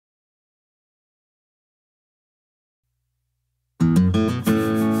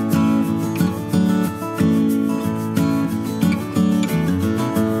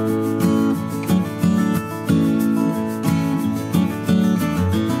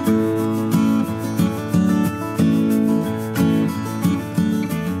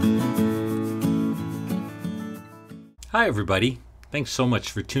Hi, everybody. Thanks so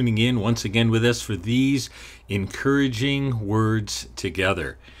much for tuning in once again with us for these encouraging words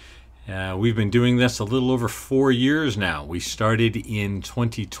together. We've been doing this a little over 4 years now. We started in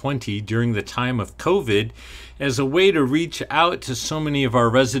 2020 during the time of COVID as a way to reach out to so many of our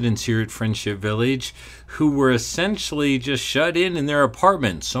residents here at Friendship Village who were essentially just shut in their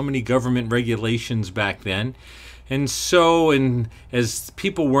apartments. So many government regulations back then. And as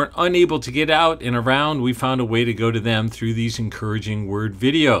people weren't unable to get out and around, we found a way to go to them through these encouraging word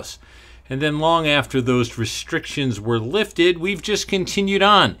videos. And then long after those restrictions were lifted, we've just continued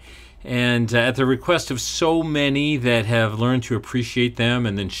on. And at the request of so many that have learned to appreciate them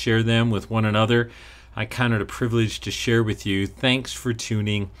and then share them with one another, I count it a privilege to share with you. Thanks for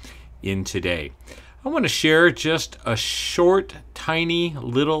tuning in today. I want to share just a short, tiny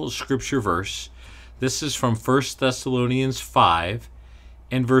little scripture verse. This is from 1 Thessalonians 5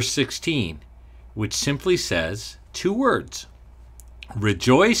 and verse 16, which simply says 2 words: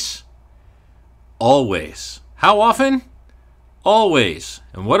 rejoice always. How often? Always.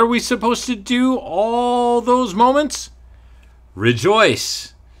 And what are we supposed to do all those moments?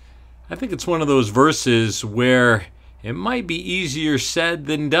 Rejoice. I think it's one of those verses where it might be easier said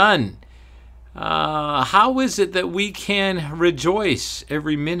than done. How is it that we can rejoice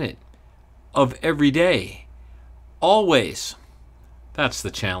every minute of every day? Always. That's the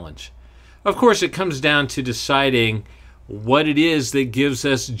challenge. Of course, it comes down to deciding what it is that gives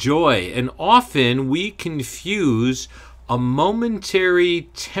us joy. And often we confuse a momentary,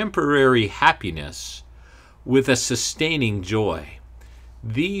 temporary happiness with a sustaining joy.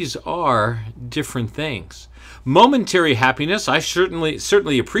 These are different things. Momentary happiness, I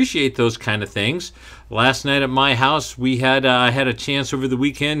certainly appreciate those kind of things. Last night at my house, I had a chance over the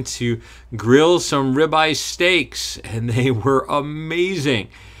weekend to grill some ribeye steaks, and they were amazing.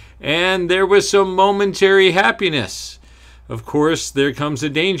 And there was some momentary happiness. Of course, there comes a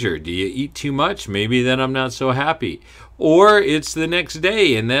danger. Do you eat too much? Maybe then I'm not so happy. Or it's the next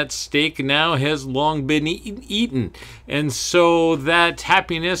day, and that steak now has long been eaten. And so that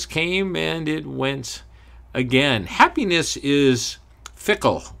happiness came and it went again. Happiness is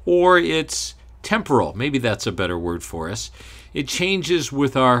fickle, or it's temporal. Maybe that's a better word for us. It changes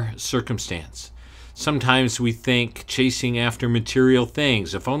with our circumstance. Sometimes we think chasing after material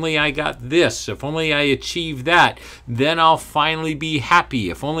things. If only I got this, if only I achieve that, then I'll finally be happy.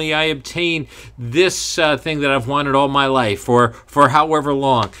 If only I obtain this thing that I've wanted all my life or for however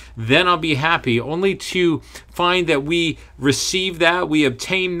long, then I'll be happy. Only to find that we receive that, we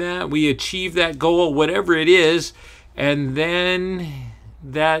obtain that, we achieve that goal, whatever it is, and then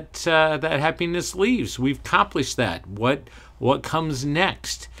that happiness leaves. We've accomplished that. What comes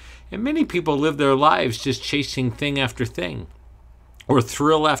next? And many people live their lives just chasing thing after thing, or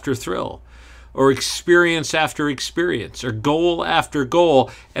thrill after thrill, or experience after experience, or goal after goal,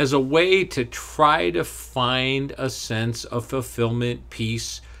 as a way to try to find a sense of fulfillment,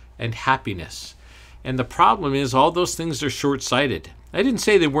 peace, and happiness. And the problem is all those things are short-sighted. I didn't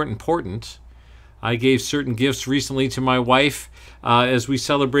say they weren't important. I gave certain gifts recently to my wife as we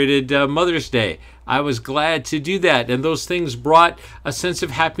celebrated Mother's Day. I was glad to do that, and those things brought a sense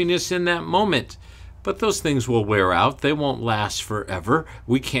of happiness in that moment. But those things will wear out. They won't last forever.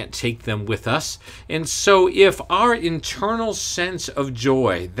 We can't take them with us. And so if our internal sense of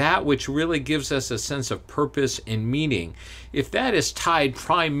joy, that which really gives us a sense of purpose and meaning, if that is tied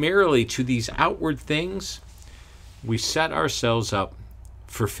primarily to these outward things, we set ourselves up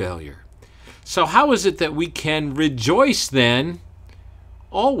for failure. So how is it that we can rejoice then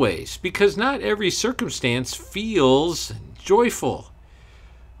always? Because not every circumstance feels joyful.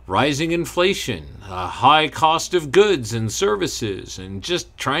 Rising inflation, a high cost of goods and services, and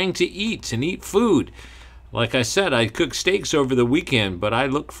just trying to eat and eat food. Like I said, I cooked steaks over the weekend, but I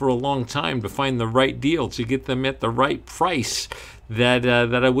looked for a long time to find the right deal to get them at the right price that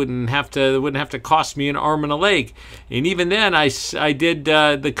I wouldn't have to cost me an arm and a leg. And even then, I did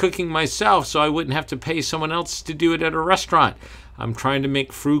the cooking myself, so I wouldn't have to pay someone else to do it at a restaurant. I'm trying to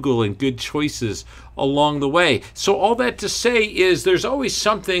make frugal and good choices along the way. So all that to say is there's always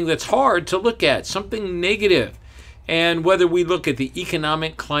something that's hard to look at, something negative. And whether we look at the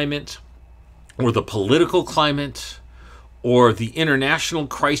economic climate or the political climate or the international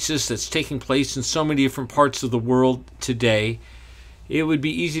crisis that's taking place in so many different parts of the world today, it would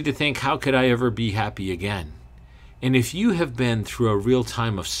be easy to think, how could I ever be happy again? And if you have been through a real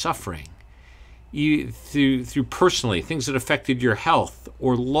time of suffering, through personally, things that affected your health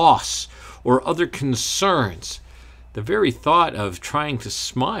or loss or other concerns, the very thought of trying to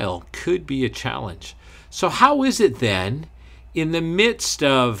smile could be a challenge. So how is it then, in the midst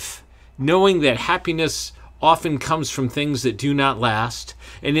of knowing that happiness often comes from things that do not last,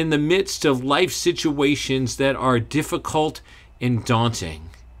 and in the midst of life situations that are difficult and daunting,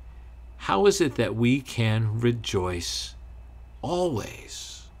 how is it that we can rejoice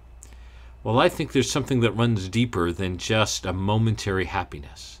always? Well, I think there's something that runs deeper than just a momentary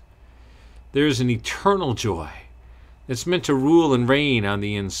happiness. There's an eternal joy that's meant to rule and reign on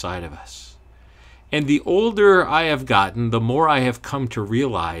the inside of us. And the older I have gotten, the more I have come to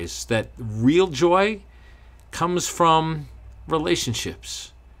realize that real joy comes from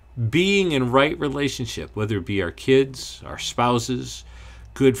relationships. Being in right relationship, whether it be our kids, our spouses,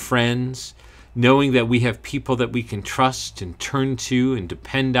 good friends, knowing that we have people that we can trust and turn to and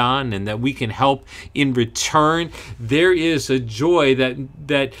depend on, and that we can help in return. There is a joy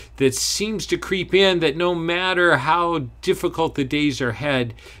that seems to creep in, that no matter how difficult the days are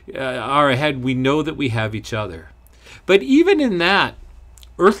ahead, we know that we have each other. But even in that,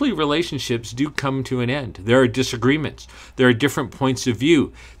 earthly relationships do come to an end. There are disagreements. There are different points of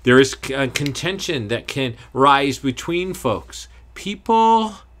view. There is contention that can rise between folks.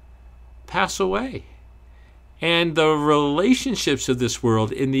 People pass away. And the relationships of this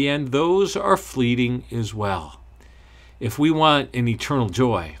world, in the end, those are fleeting as well. If we want an eternal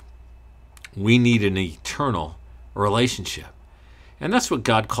joy, we need an eternal relationship. And that's what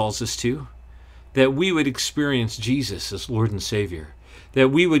God calls us to, that we would experience Jesus as Lord and Savior, that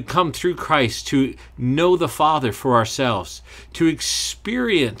we would come through Christ to know the Father for ourselves, to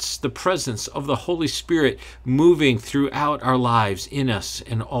experience the presence of the Holy Spirit moving throughout our lives, in us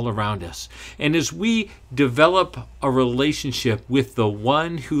and all around us. And as we develop a relationship with the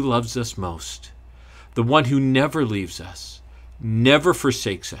one who loves us most, the one who never leaves us, never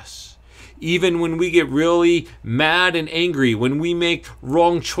forsakes us, even when we get really mad and angry, when we make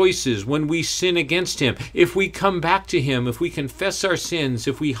wrong choices, when we sin against him, if we come back to him, if we confess our sins,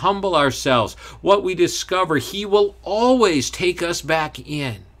 if we humble ourselves, what we discover, he will always take us back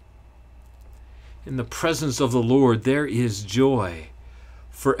in. In the presence of the Lord, there is joy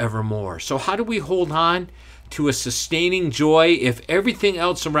forevermore. So how do we hold on to a sustaining joy if everything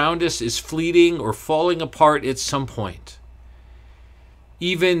else around us is fleeting or falling apart at some point?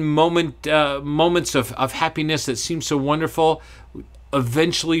 Even moments of happiness that seem so wonderful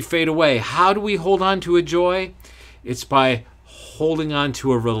eventually fade away. How do we hold on to a joy? It's by holding on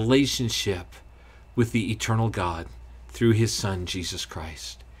to a relationship with the eternal God through his Son, Jesus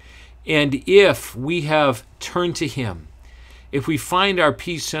Christ. And if we have turned to him, if we find our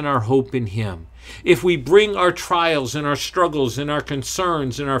peace and our hope in him, if we bring our trials and our struggles and our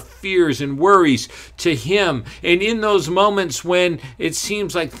concerns and our fears and worries to him, and in those moments when it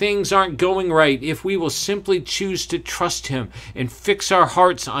seems like things aren't going right, if we will simply choose to trust him and fix our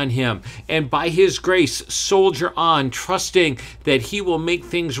hearts on him, and by his grace soldier on, trusting that he will make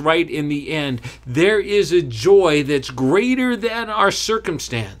things right in the end, there is a joy that's greater than our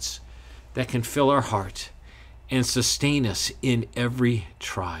circumstance that can fill our heart and sustain us in every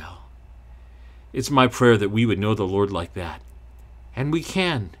trial. It's my prayer that we would know the Lord like that. And we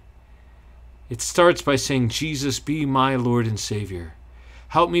can. It starts by saying, Jesus, be my Lord and Savior.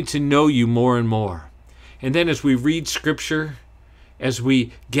 Help me to know you more and more. And then as we read Scripture, as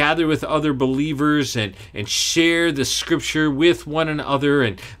we gather with other believers and share the Scripture with one another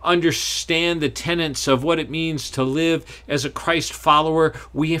and understand the tenets of what it means to live as a Christ follower,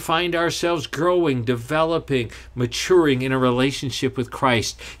 we find ourselves growing, developing, maturing in a relationship with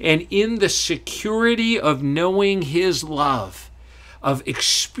Christ. And in the security of knowing his love, of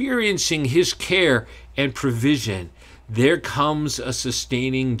experiencing his care and provision, there comes a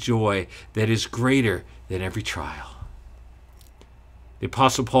sustaining joy that is greater than every trial. The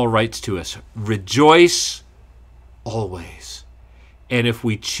Apostle Paul writes to us, rejoice always. And if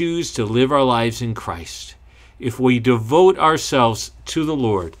we choose to live our lives in Christ, if we devote ourselves to the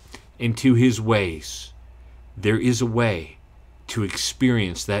Lord and to his ways, there is a way to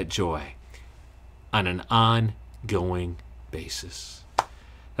experience that joy on an ongoing basis.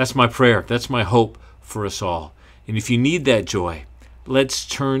 That's my prayer. That's my hope for us all. And if you need that joy, let's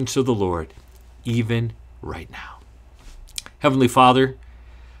turn to the Lord even right now. Heavenly Father,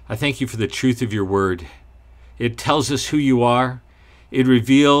 I thank you for the truth of your word. It tells us who you are. It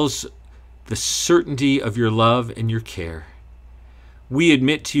reveals the certainty of your love and your care. We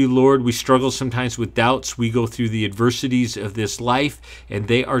admit to you, Lord, we struggle sometimes with doubts. We go through the adversities of this life, and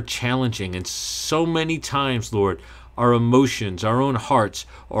they are challenging. And so many times, Lord, our emotions, our own hearts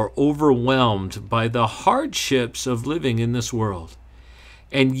are overwhelmed by the hardships of living in this world.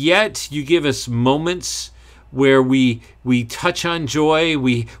 And yet you give us moments where we touch on joy.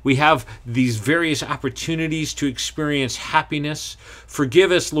 We have these various opportunities to experience happiness.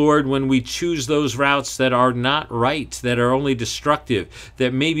 Forgive us, Lord, when we choose those routes that are not right, that are only destructive,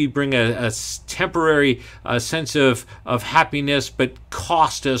 that maybe bring a temporary sense of happiness, but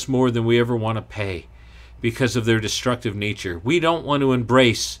cost us more than we ever want to pay because of their destructive nature. We don't want to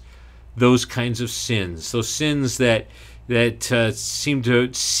embrace those kinds of sins, those sins that seem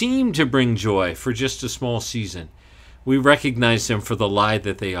to bring joy for just a small season. We recognize them for the lie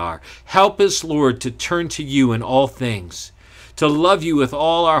that they are. Help us, Lord, to turn to you in all things, to love you with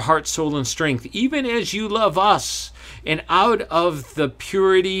all our heart, soul, and strength, even as you love us, and out of the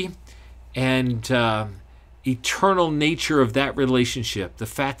purity and eternal nature of that relationship, the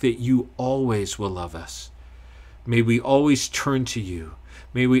fact that you always will love us. May we always turn to you.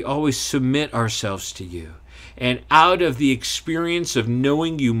 May we always submit ourselves to you. And out of the experience of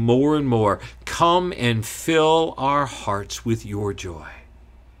knowing you more and more, come and fill our hearts with your joy.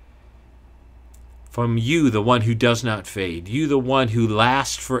 From you, the one who does not fade, you, the one who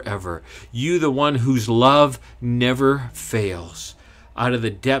lasts forever, you, the one whose love never fails. Out of the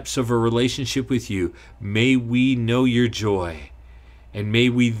depths of a relationship with you, may we know your joy, and may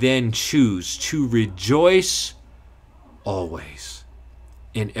we then choose to rejoice always,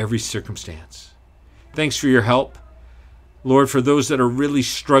 in every circumstance. Thanks for your help. Lord, for those that are really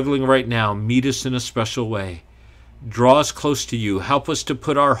struggling right now, meet us in a special way. Draw us close to you. Help us to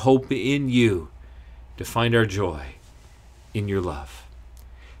put our hope in you, to find our joy in your love.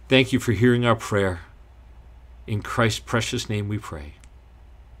 Thank you for hearing our prayer. In Christ's precious name we pray.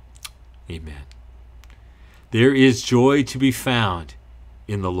 Amen. There is joy to be found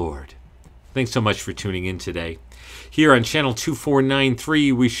in the Lord. Thanks so much for tuning in today. Here on channel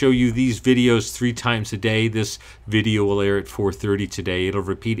 2493, we show you these videos 3 times a day. This video will air at 4:30 today. It'll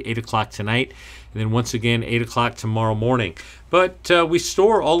repeat 8 o'clock tonight, and then once again 8 o'clock tomorrow morning. But we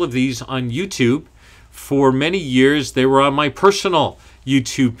store all of these on YouTube. For many years, they were on my personal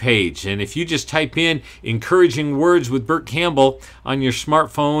YouTube page. And if you just type in Encouraging Words with Burt Campbell on your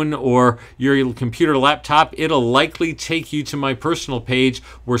smartphone or your computer laptop, it'll likely take you to my personal page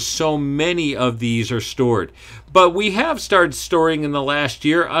where so many of these are stored. But we have started storing in the last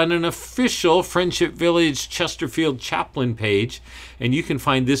year on an official Friendship Village Chesterfield Chaplain page, and you can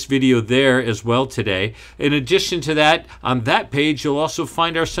find this video there as well today. In addition to that, on that page you'll also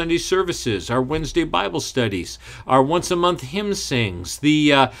find our Sunday services, our Wednesday Bible studies, our once-a-month hymn sings,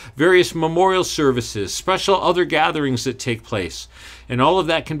 the various memorial services, special other gatherings that take place. And all of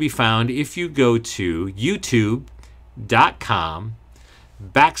that can be found if you go to youtube.com/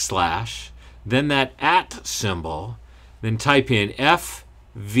 then that @ symbol, then type in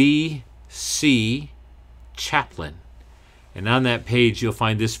FVC Chaplain. And on that page, you'll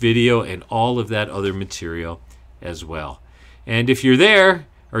find this video and all of that other material as well. And if you're there,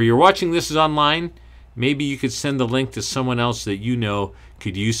 or you're watching this online, maybe you could send the link to someone else that you know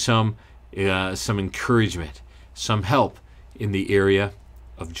could use some encouragement, some help in the area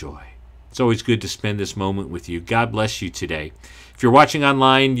of joy. It's always good to spend this moment with you. God bless you today. If you're watching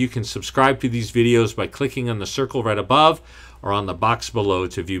online, you can subscribe to these videos by clicking on the circle right above or on the box below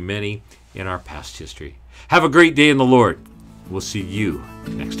to view many in our past history. Have a great day in the Lord. We'll see you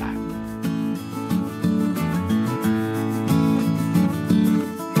next time.